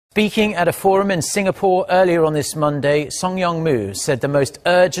Speaking at a forum in Singapore earlier on this Monday, Song Young-moo said the most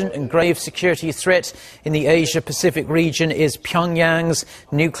urgent and grave security threat in the Asia-Pacific region is Pyongyang's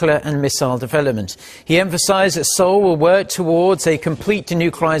nuclear and missile development. He emphasized that Seoul will work towards a complete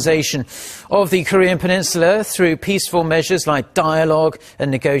denuclearization of the Korean Peninsula through peaceful measures like dialogue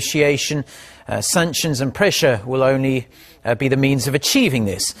and negotiation. Sanctions and pressure will only be the means of achieving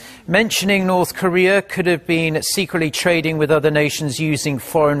this. Mentioning North Korea could have been secretly trading with other nations using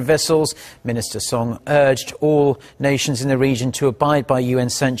foreign vessels, Minister Song urged all nations in the region to abide by UN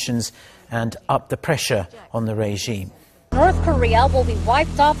sanctions and up the pressure on the regime. North Korea will be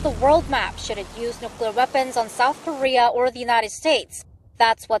wiped off the world map should it use nuclear weapons on South Korea or the United States.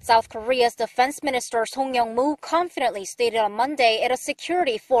 That's what South Korea's Defense Minister Song Young-moo confidently stated on Monday at a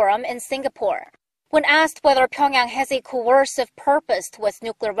security forum in Singapore. When asked whether Pyongyang has a coercive purpose to its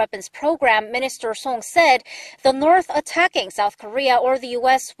nuclear weapons program, Minister Song said the North attacking South Korea or the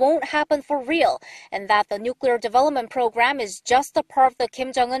U.S. won't happen for real, and that the nuclear development program is just a part of the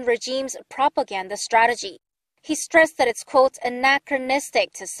Kim Jong Un regime's propaganda strategy. He stressed that it's, quote,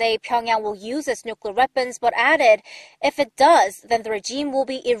 anachronistic to say Pyongyang will use its nuclear weapons, but added, if it does, then the regime will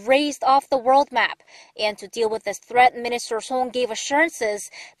be erased off the world map. And to deal with this threat, Minister Song gave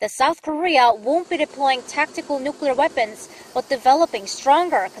assurances that South Korea won't be deploying tactical nuclear weapons, but developing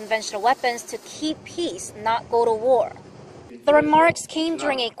stronger conventional weapons to keep peace, not go to war. The remarks came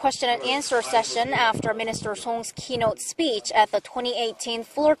during a question and answer session after Minister Song's keynote speech at the 2018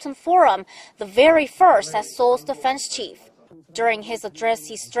 Fullerton Forum, the very first as Seoul's defense chief. During his address,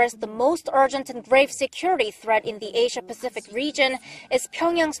 he stressed the most urgent and grave security threat in the Asia-Pacific region is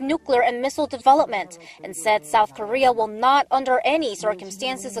Pyongyang's nuclear and missile development, and said South Korea will not under any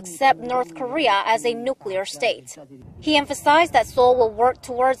circumstances accept North Korea as a nuclear state. He emphasized that Seoul will work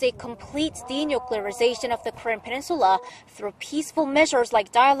towards a complete denuclearization of the Korean Peninsula through peaceful measures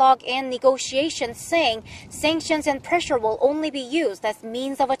like dialogue and negotiation, saying sanctions and pressure will only be used as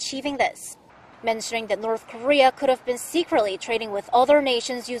means of achieving this. Mentioning that North Korea could have been secretly trading with other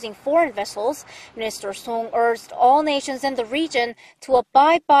nations using foreign vessels, Minister Song urged all nations in the region to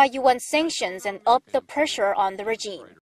abide by UN sanctions and up the pressure on the regime.